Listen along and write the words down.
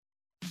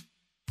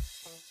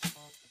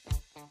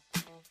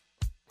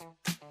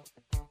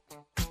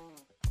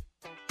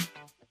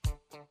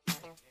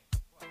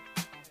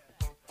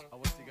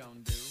What's he gonna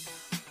do?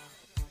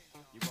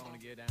 You wanna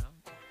get down?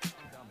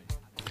 Tell me.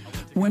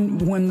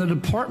 When the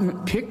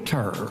department picked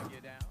her,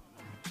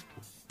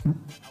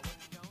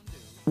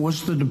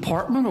 was the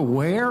department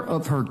aware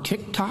of her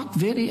TikTok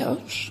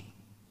videos?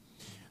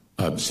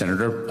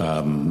 Senator,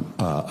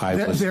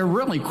 They're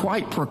really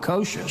quite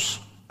precocious.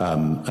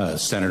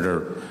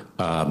 Senator,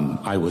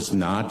 I was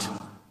not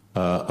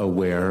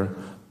aware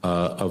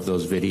of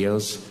those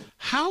videos.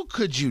 How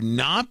could you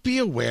not be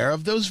aware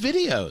of those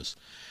videos?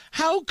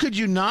 How could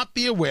you not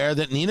be aware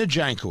that Nina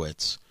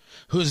Jankowicz,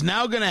 who's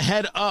now going to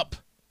head up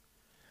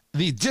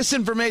the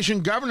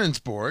Disinformation Governance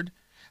Board,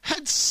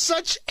 had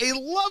such a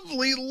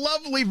lovely,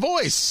 lovely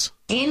voice?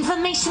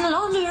 Information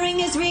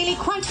laundering is really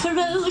quite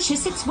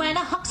ferocious. It's when a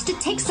huckster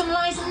takes some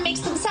lies and makes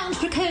them sound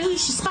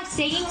precocious by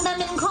saying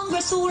them in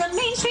Congress or a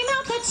mainstream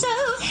outlet. So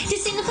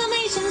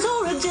disinformation's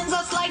origins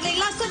are slightly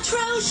less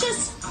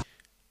atrocious.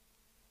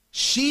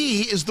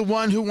 She is the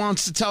one who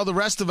wants to tell the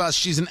rest of us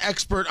she's an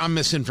expert on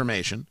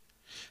misinformation.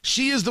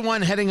 She is the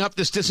one heading up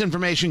this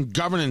Disinformation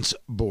Governance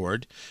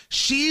Board.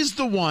 She's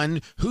the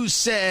one who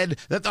said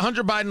that the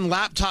Hunter Biden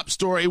laptop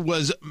story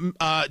was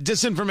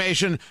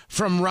disinformation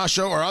from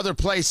Russia or other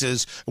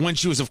places, when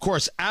she was, of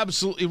course,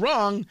 absolutely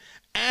wrong.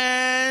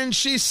 And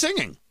she's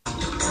singing.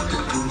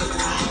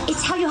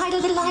 It's how you hide a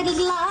little lie,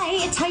 little lie.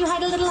 It's how you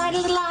hide a little lie,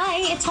 little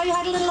lie. It's how you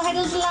hide a little lie,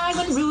 little lie.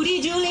 When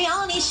Rudy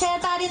Giuliani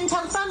shared that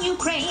intel from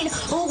Ukraine,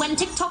 or when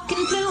TikTok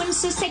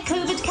influencers say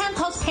COVID can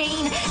cause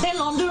pain, they're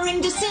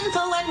laundering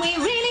disinfo, and we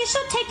really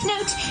should take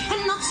note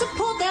and not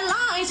support their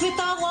lies with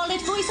our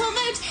wallet, voice, or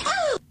vote.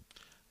 Oh!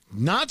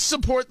 Not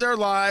support their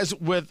lies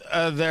with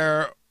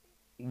their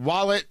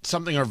wallet,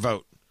 something, or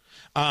vote.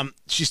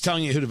 She's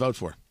telling you who to vote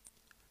for.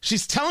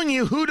 She's telling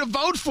you who to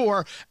vote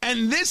for,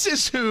 and this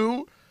is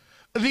who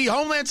the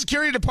Homeland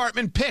Security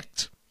Department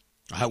picked.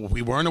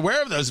 We weren't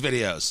aware of those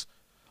videos.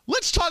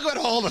 Let's talk about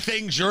all the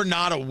things you're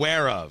not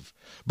aware of.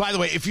 By the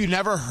way, if you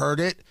never heard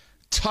it,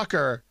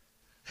 Tucker,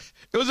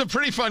 it was a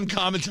pretty fun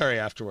commentary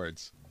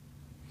afterwards.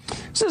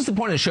 So this is the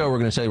point of the show. We're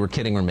going to say we're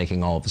kidding, we're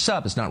making all of this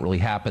up. It's not really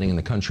happening in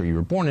the country you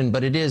were born in,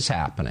 but it is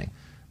happening.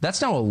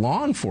 That's now a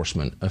law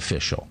enforcement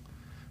official.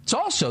 It's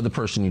also the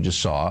person you just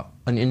saw,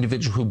 an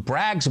individual who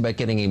brags about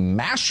getting a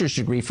master's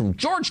degree from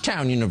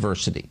Georgetown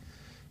University.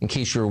 In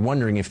case you're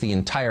wondering if the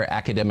entire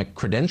academic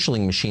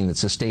credentialing machine that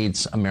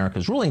sustains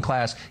America's ruling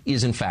class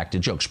is in fact a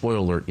joke. Spoiler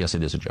alert, yes,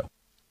 it is a joke.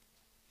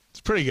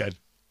 It's pretty good.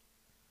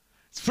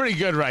 It's pretty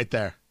good right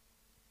there.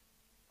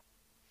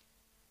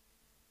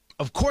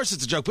 Of course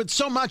it's a joke, but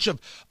so much of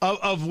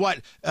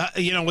what,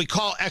 we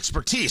call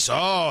expertise.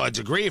 Oh, a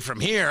degree from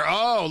here.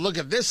 Oh, look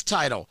at this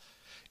title.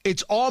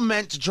 It's all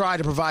meant to try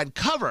to provide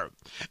cover.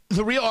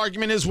 The real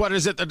argument is, what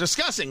is it they're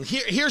discussing?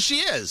 Here she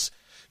is.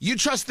 You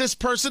trust this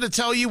person to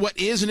tell you what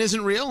is and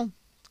isn't real?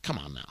 Come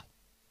on now.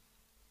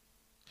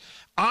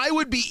 I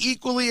would be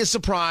equally as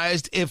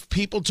surprised if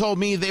people told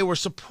me they were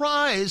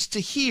surprised to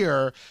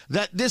hear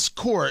that this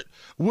court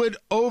would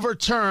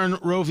overturn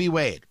Roe v.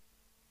 Wade.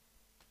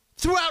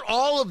 Throughout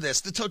all of this,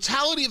 the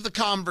totality of the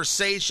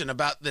conversation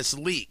about this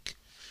leak,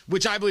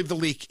 which I believe the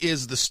leak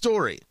is the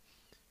story,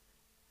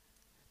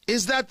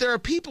 is that there are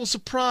people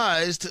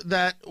surprised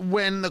that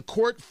when the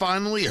court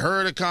finally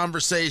heard a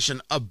conversation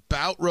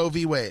about Roe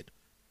v. Wade,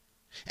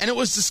 and it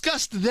was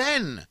discussed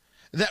then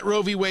that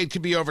Roe v. Wade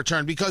could be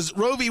overturned because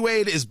Roe v.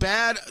 Wade is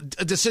bad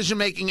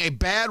decision-making, a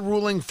bad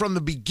ruling from the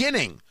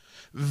beginning,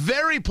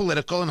 very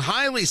political and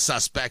highly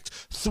suspect,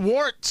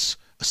 thwarts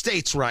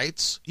states'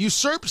 rights,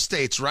 usurps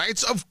states'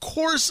 rights. Of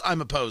course I'm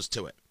opposed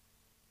to it.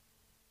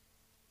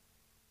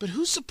 But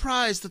who's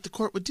surprised that the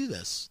court would do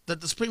this,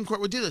 that the Supreme Court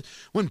would do this?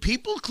 When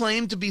people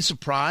claim to be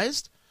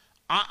surprised,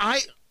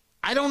 I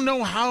don't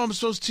know how I'm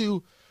supposed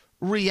to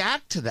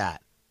react to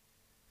that.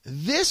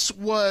 This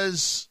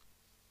was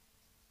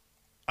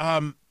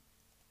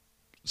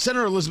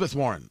Senator Elizabeth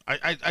Warren.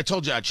 I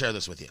told you I'd share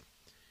this with you.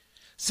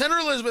 Senator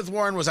Elizabeth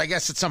Warren was, I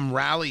guess, at some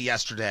rally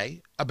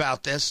yesterday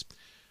about this.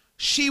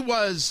 She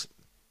was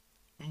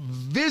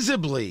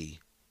visibly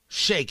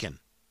shaken.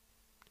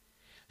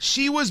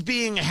 She was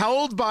being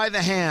held by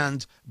the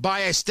hand by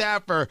a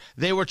staffer.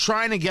 They were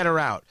trying to get her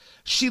out.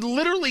 She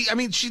literally,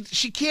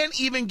 she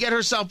can't even get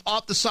herself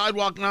off the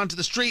sidewalk and onto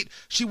the street.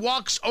 She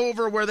walks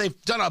over where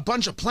they've done a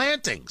bunch of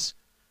plantings.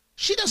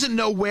 She doesn't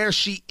know where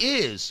she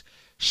is.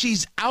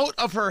 She's out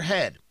of her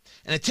head.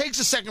 And it takes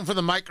a second for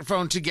the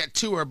microphone to get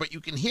to her, but you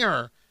can hear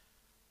her.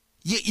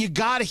 You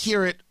got to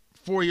hear it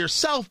for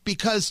yourself,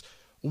 because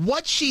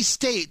what she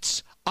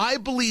states, I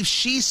believe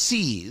she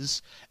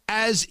sees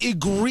as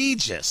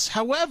egregious.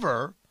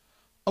 However,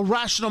 a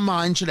rational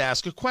mind should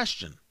ask a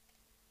question.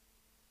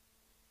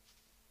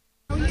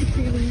 How are you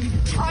feeling?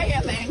 I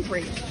am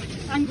angry.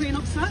 Angry and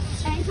upset?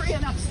 Angry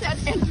and upset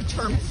and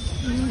determined.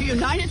 The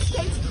United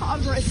States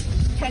Congress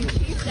can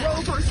keep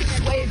Roe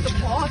versus Wade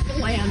the law of the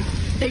land.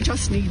 They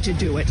just need to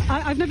do it.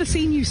 I've never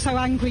seen you so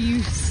angry.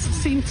 You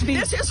seem to be...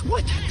 This is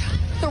what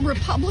the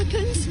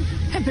Republicans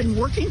have been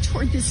working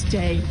toward this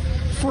day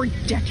for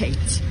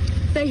decades.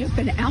 They have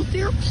been out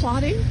there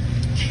plotting,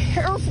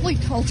 carefully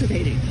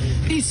cultivating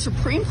these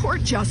Supreme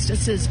Court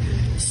justices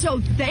so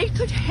they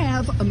could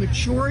have a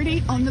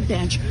majority on the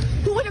bench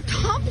who would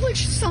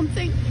accomplish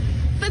something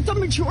that the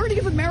majority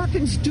of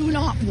Americans do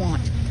not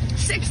want.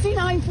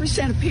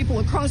 69% of people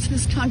across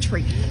this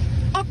country,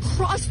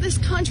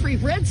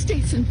 red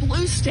states and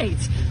blue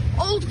states,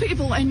 old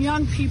people and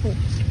young people,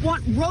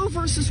 want Roe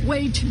versus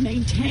Wade to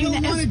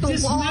maintain as the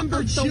law of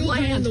the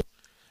land.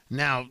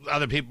 Now,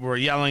 other people were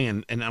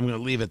yelling, and I'm going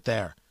to leave it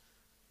there.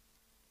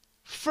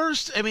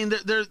 First, I mean,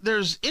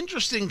 there's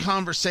interesting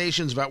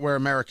conversations about where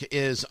America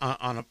is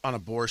on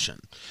abortion,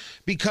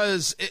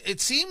 because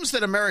it seems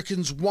that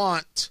Americans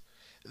want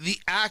the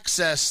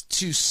access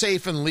to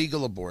safe and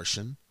legal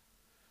abortion,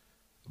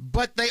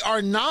 but they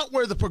are not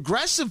where the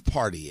Progressive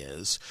Party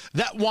is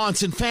that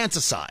wants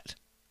infanticide.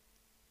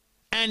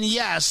 And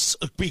yes,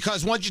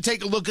 because once you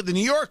take a look at the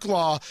New York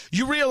law,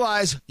 you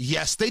realize,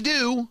 yes, they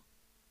do.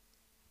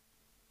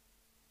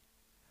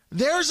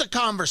 There's a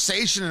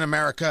conversation in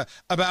America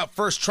about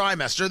first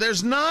trimester.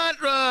 There's not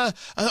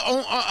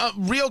a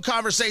real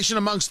conversation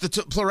amongst the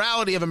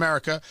plurality of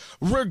America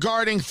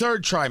regarding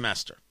third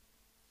trimester.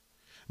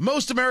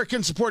 Most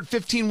Americans support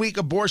 15-week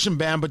abortion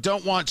ban but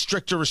don't want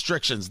stricter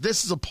restrictions.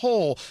 This is a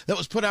poll that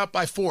was put out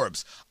by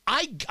Forbes.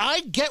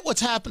 I get what's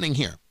happening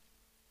here.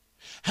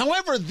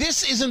 However,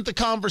 this isn't the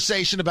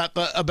conversation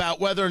about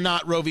whether or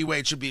not Roe v.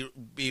 Wade should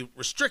be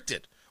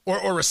restricted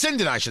or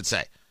rescinded, I should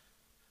say.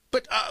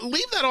 But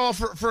leave that all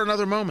for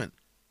another moment.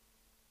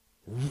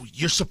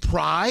 You're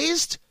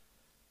surprised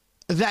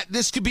that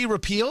this could be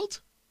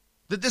repealed?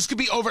 That this could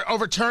be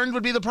overturned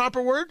would be the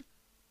proper word?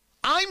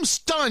 I'm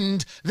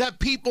stunned that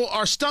people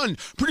are stunned.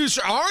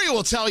 Producer Ari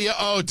will tell you,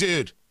 oh,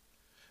 dude,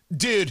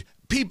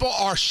 people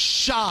are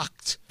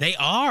shocked. They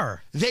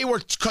are.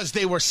 Because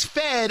they were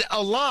fed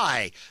a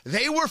lie.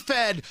 They were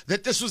fed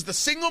that this was the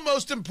single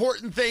most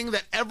important thing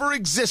that ever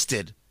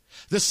existed.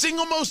 The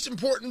single most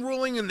important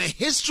ruling in the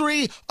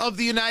history of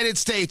the United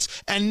States,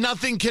 and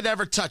nothing could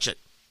ever touch it.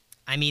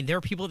 I mean, there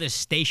were people at this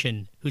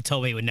station who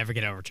told me it would never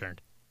get overturned.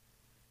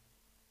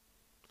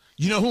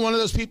 You know who one of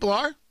those people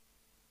are?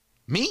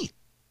 Me.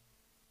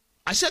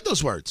 I said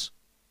those words.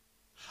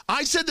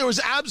 I said there was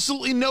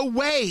absolutely no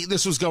way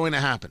this was going to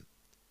happen.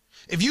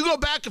 If you go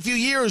back a few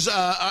years,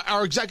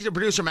 our executive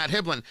producer, Matt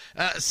Hiblin,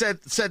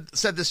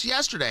 said this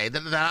yesterday,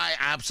 that I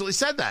absolutely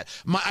said that.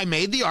 I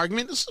made the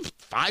argument, this was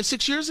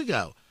 5-6 years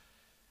ago,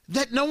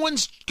 that no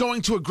one's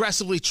going to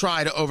aggressively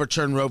try to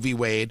overturn Roe v.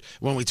 Wade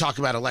when we talk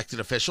about elected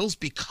officials,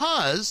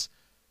 because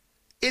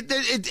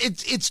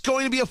it's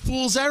going to be a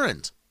fool's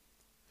errand.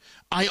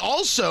 I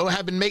also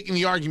have been making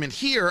the argument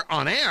here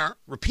on air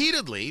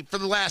repeatedly for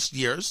the last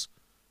years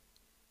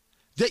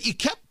that you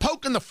kept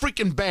poking the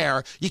freaking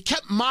bear, you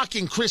kept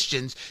mocking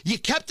Christians, you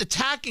kept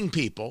attacking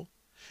people,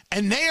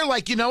 and they are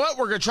like, you know what,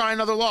 we're going to try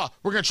another law,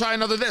 we're going to try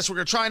another this, we're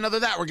going to try another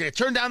that, we're going to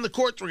turn down the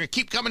courts, we're going to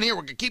keep coming here,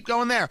 we're going to keep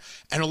going there.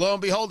 And lo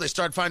and behold, they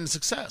started finding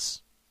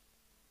success.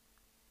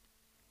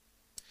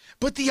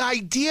 But the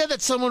idea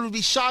that someone would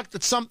be shocked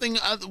that something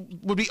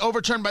would be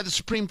overturned by the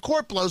Supreme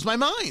Court blows my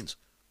mind.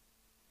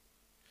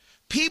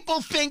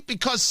 People think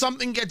because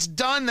something gets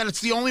done that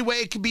it's the only way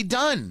it can be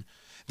done.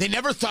 They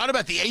never thought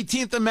about the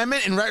 18th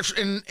Amendment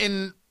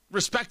in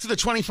respect to the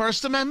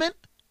 21st Amendment.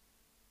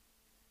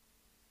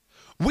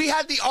 We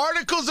had the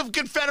Articles of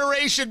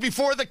Confederation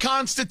before the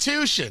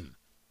Constitution.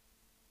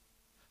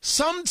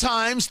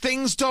 Sometimes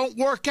things don't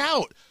work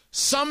out.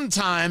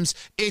 Sometimes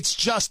it's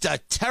just a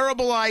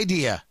terrible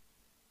idea.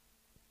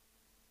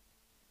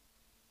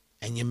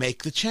 And you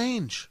make the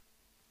change.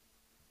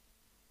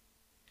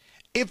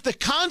 If the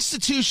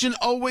Constitution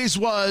always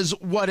was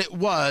what it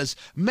was,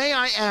 may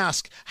I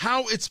ask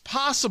how it's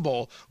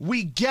possible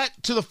we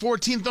get to the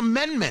 14th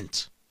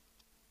Amendment?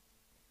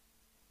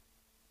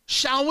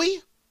 Shall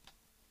we?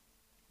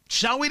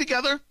 Shall we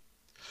together?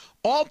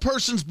 All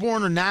persons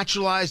born or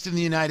naturalized in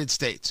the United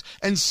States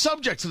and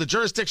subject to the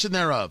jurisdiction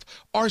thereof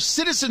are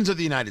citizens of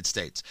the United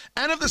States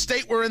and of the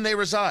state wherein they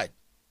reside.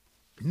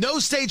 No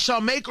state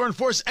shall make or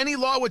enforce any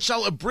law which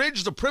shall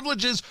abridge the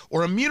privileges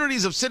or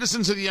immunities of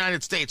citizens of the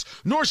United States,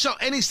 nor shall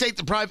any state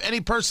deprive any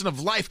person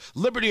of life,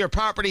 liberty, or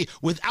property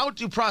without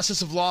due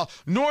process of law,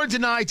 nor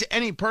deny to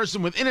any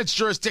person within its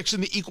jurisdiction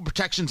the equal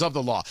protections of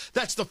the law.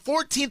 That's the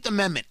 14th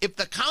Amendment. If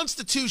the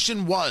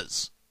Constitution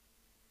was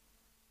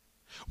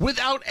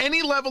without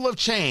any level of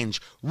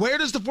change, where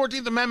does the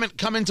 14th Amendment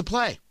come into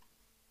play?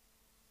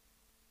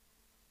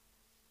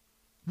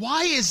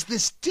 Why is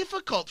this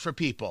difficult for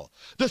people?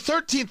 The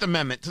 13th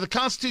Amendment to the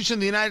Constitution of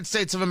the United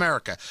States of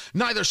America.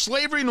 Neither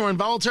slavery nor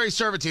involuntary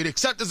servitude,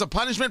 except as a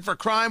punishment for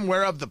crime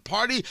whereof the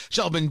party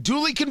shall have been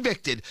duly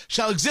convicted,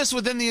 shall exist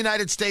within the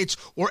United States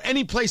or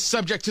any place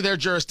subject to their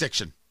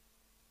jurisdiction.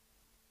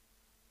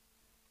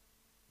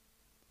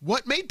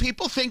 What made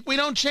people think we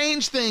don't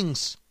change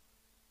things?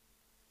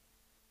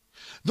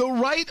 The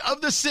right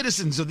of the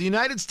citizens of the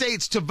United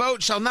States to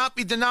vote shall not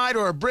be denied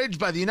or abridged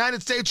by the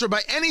United States or by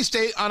any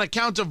state on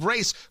account of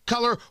race,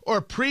 color,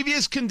 or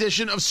previous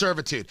condition of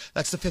servitude.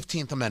 That's the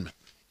 15th Amendment.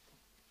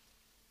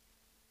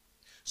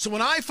 So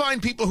when I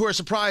find people who are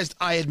surprised,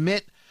 I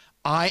admit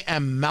I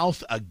am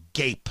mouth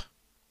agape.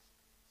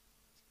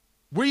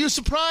 Were you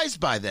surprised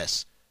by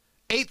this?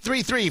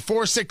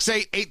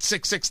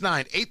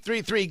 833-468-8669.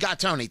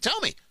 833-GOT-TONY.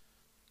 Tell me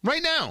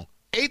right now.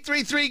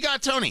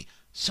 833-GOT-TONY.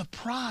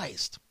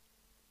 Surprised.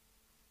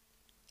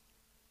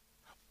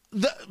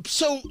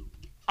 So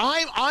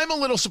I'm a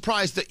little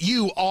surprised that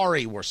you,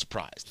 Ari, were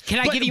surprised. Can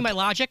I give you my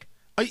logic?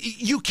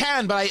 You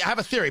can, but I have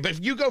a theory. But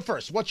if you go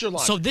first, what's your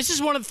logic? So this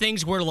is one of the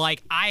things where,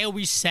 like, I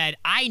always said,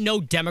 I know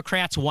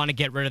Democrats want to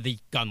get rid of the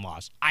gun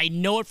laws. I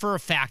know it for a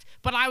fact,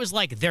 but I was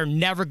like, they're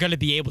never going to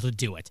be able to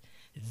do it.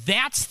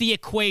 That's the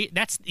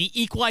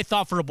equal I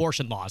thought for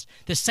abortion laws.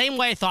 The same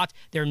way I thought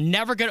they're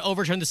never going to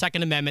overturn the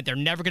Second Amendment. They're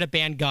never going to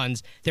ban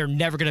guns. They're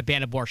never going to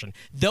ban abortion.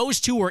 Those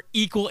two were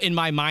equal in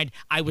my mind.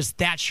 I was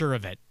that sure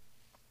of it.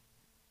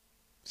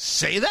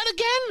 Say that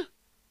again?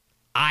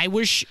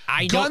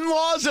 Gun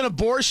laws and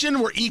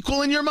abortion were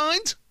equal in your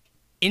mind?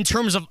 In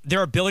terms of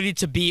their ability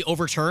to be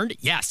overturned,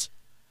 yes.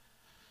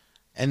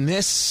 And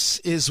this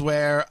is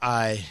where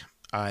I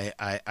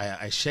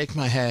shake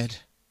my head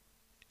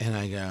and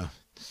I go,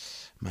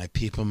 my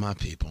people, my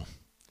people.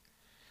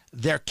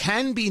 There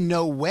can be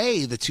no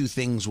way the two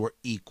things were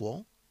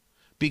equal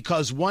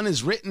because one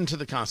is written to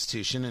the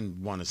Constitution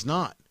and one is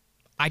not.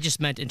 I just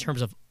meant in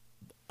terms of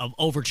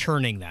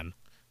overturning them.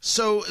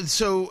 So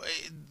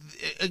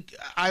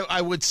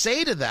I would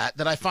say to that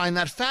I find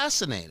that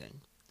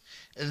fascinating,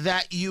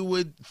 that you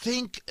would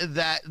think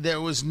that there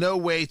was no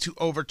way to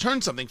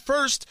overturn something.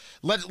 First,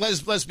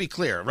 let's be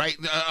clear, right?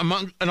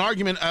 Among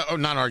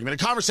a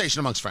conversation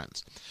amongst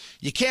friends,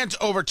 you can't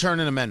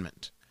overturn an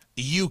amendment.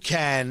 You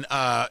can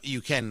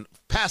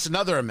pass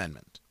another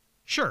amendment.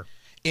 Sure.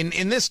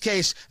 In this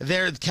case,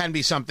 there can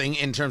be something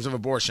in terms of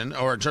abortion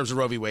or in terms of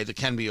Roe v. Wade that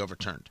can be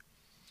overturned.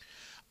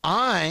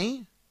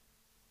 I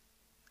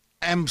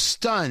am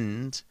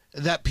stunned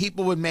that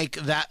people would make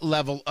that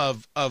level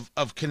of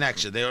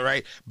connection. They were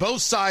right.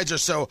 Both sides are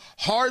so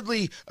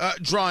hardly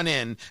drawn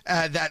in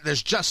that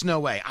there's just no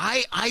way.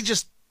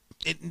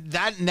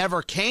 That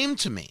never came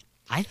to me.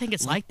 I think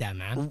it's like that,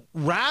 man.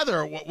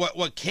 Rather,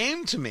 what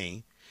came to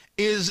me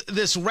is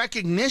this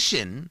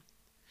recognition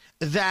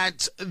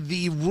that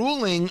the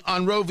ruling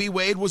on Roe v.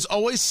 Wade was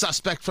always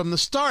suspect from the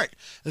start.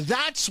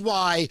 That's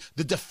why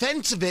the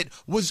defense of it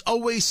was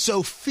always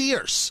so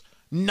fierce.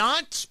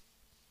 Not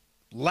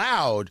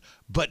loud,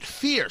 but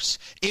fierce.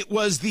 It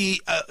was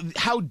the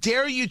how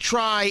dare you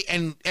try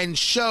and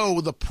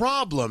show the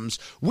problems.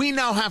 We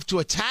now have to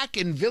attack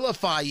and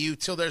vilify you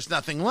till there's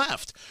nothing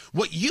left.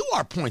 What you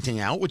are pointing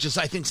out, which is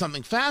I think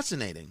something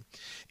fascinating,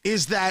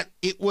 is that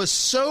it was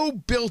so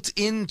built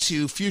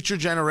into future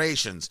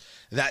generations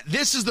that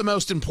this is the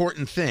most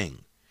important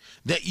thing,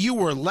 that you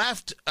were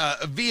left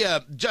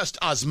via just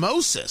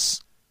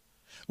osmosis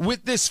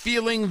with this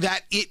feeling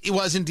that it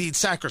was indeed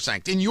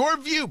sacrosanct. In your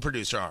view,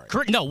 producer Ari.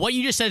 Correct. No, what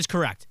you just said is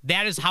correct.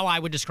 That is how I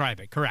would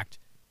describe it. Correct.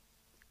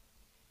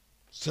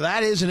 So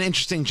that is an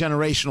interesting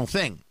generational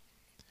thing.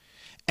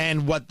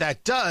 And what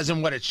that does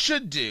and what it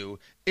should do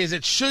is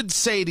it should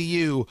say to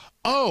you,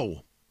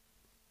 oh,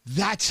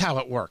 that's how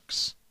it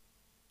works.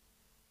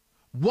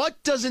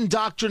 What does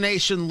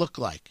indoctrination look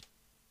like?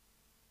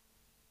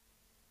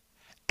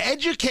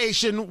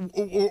 Education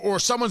or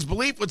someone's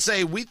belief would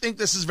say, we think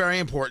this is very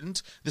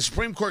important. The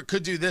Supreme Court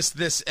could do this,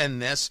 this, and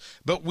this,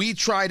 but we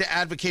try to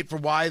advocate for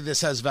why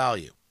this has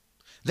value.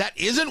 That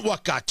isn't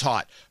what got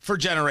taught for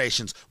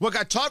generations. What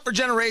got taught for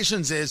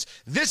generations is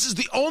this is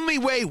the only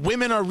way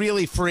women are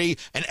really free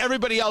and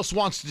everybody else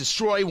wants to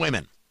destroy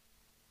women.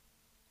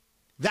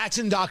 That's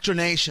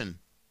indoctrination.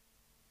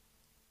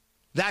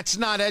 That's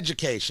not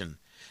education.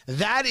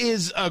 That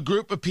is a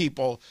group of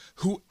people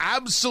who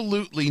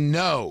absolutely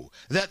know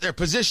that their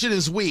position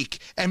is weak,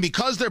 and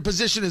because their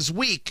position is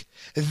weak,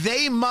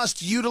 they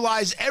must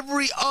utilize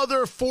every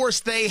other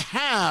force they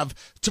have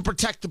to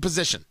protect the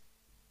position.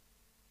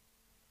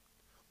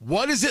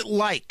 What is it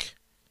like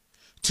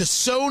to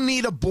so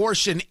need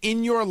abortion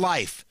in your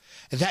life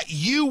that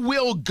you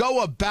will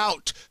go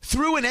about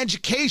through an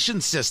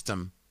education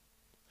system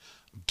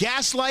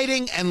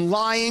gaslighting and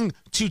lying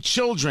to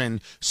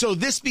children so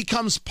this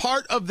becomes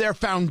part of their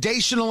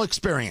foundational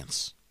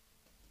experience?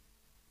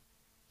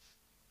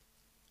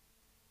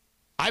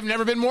 I've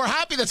never been more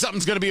happy that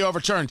something's going to be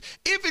overturned.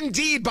 If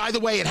indeed, by the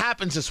way, it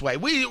happens this way,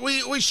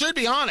 we should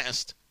be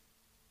honest.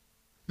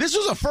 This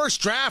was a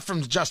first draft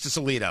from Justice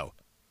Alito.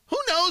 Who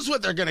knows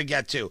what they're going to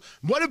get to?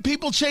 What if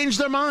people change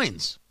their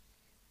minds?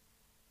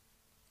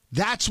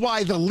 That's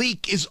why the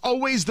leak is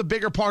always the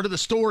bigger part of the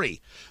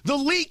story. The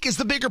leak is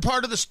the bigger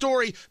part of the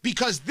story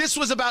because this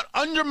was about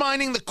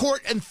undermining the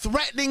court and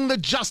threatening the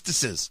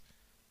justices.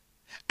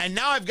 And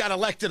now I've got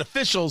elected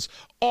officials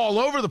all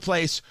over the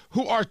place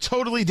who are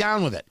totally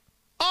down with it.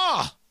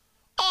 Oh,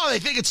 they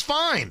think it's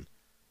fine.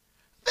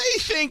 They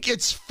think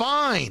it's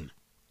fine.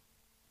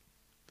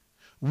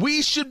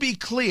 We should be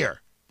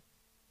clear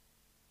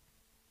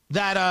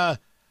that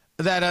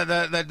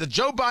the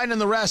Joe Biden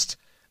and the rest,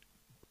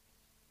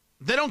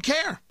 they don't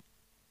care.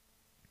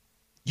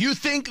 You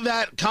think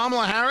that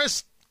Kamala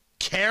Harris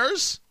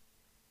cares?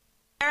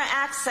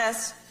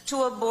 access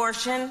to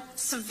abortion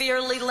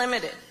severely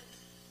limited.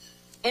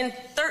 In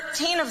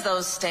 13 of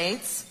those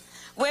states,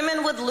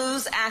 women would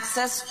lose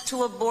access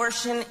to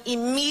abortion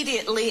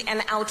immediately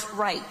and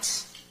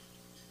outright.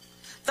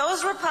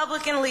 Those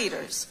Republican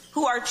leaders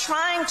who are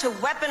trying to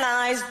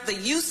weaponize the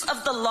use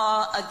of the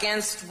law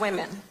against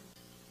women,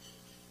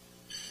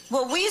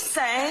 well, we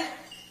say,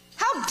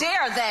 how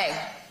dare they?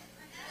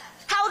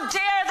 How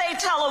dare they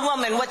tell a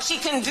woman what she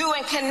can do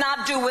and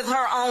cannot do with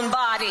her own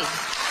body?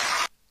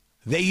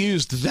 They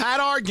used that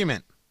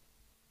argument.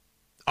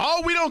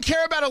 Oh, we don't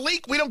care about a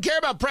leak. We don't care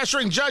about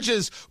pressuring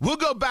judges. We'll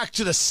go back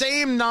to the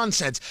same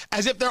nonsense,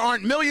 as if there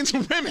aren't millions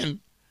of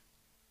women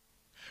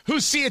who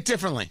see it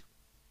differently.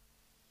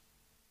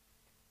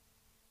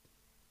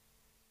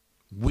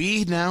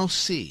 We now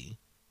see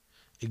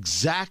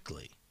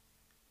exactly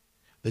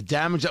the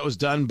damage that was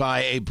done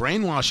by a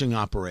brainwashing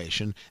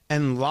operation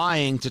and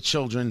lying to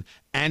children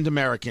and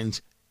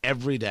Americans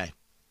every day.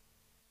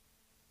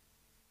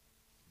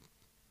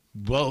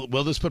 Will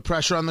this put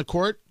pressure on the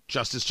court?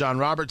 Justice John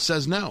Roberts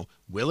says no.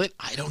 Will it?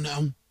 I don't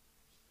know.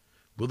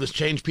 Will this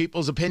change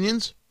people's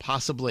opinions?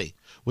 Possibly.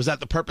 Was that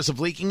the purpose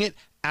of leaking it?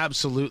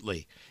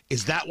 Absolutely.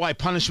 Is that why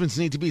punishments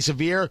need to be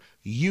severe?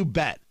 You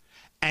bet.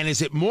 And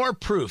is it more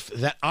proof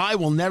that I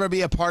will never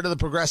be a part of the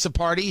Progressive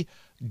Party?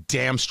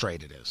 Damn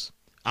straight it is.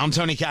 I'm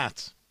Tony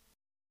Katz.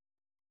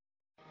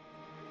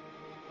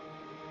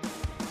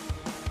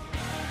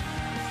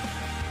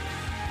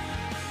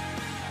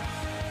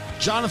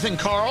 Jonathan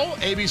Karl,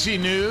 ABC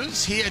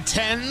News. He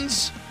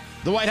attends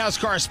the White House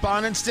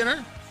Correspondents'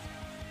 Dinner.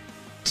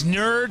 It's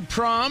Nerd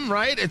Prom,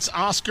 right? It's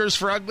Oscars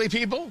for ugly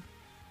people.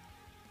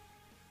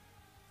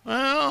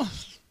 Well,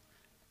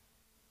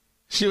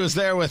 she was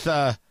there with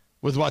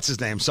what's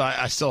his name, so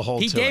I still hold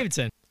Pete to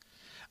Davidson.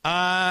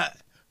 it.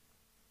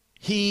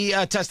 He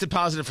tested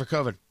positive for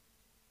COVID.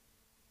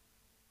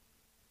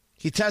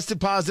 He tested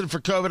positive for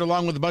COVID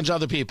along with a bunch of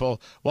other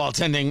people while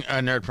attending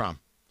a Nerd Prom.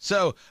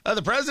 So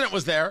the president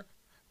was there,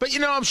 but,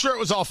 I'm sure it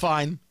was all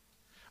fine.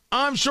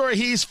 I'm sure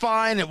he's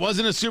fine. It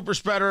wasn't a super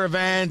spreader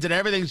event, and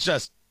everything's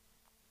just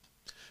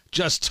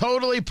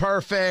totally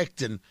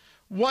perfect. And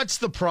what's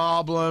the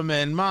problem?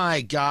 And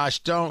my gosh,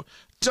 don't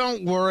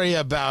worry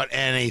about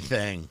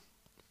anything.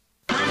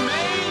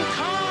 Remain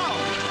calm.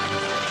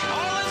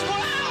 All is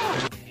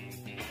well.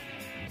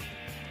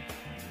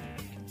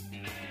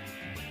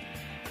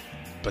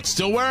 But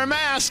still wear a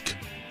mask.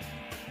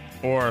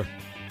 Or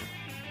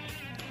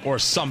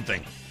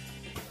something.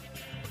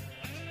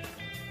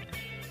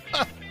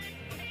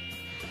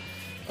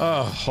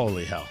 Oh,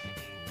 holy hell.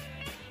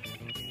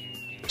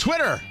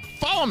 Twitter,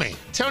 follow me,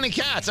 Tony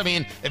Katz. I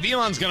mean, if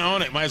Elon's going to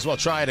own it, might as well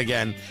try it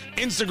again.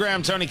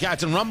 Instagram, Tony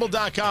Katz, and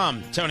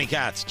Rumble.com, Tony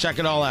Katz. Check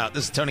it all out.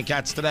 This is Tony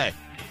Katz Today.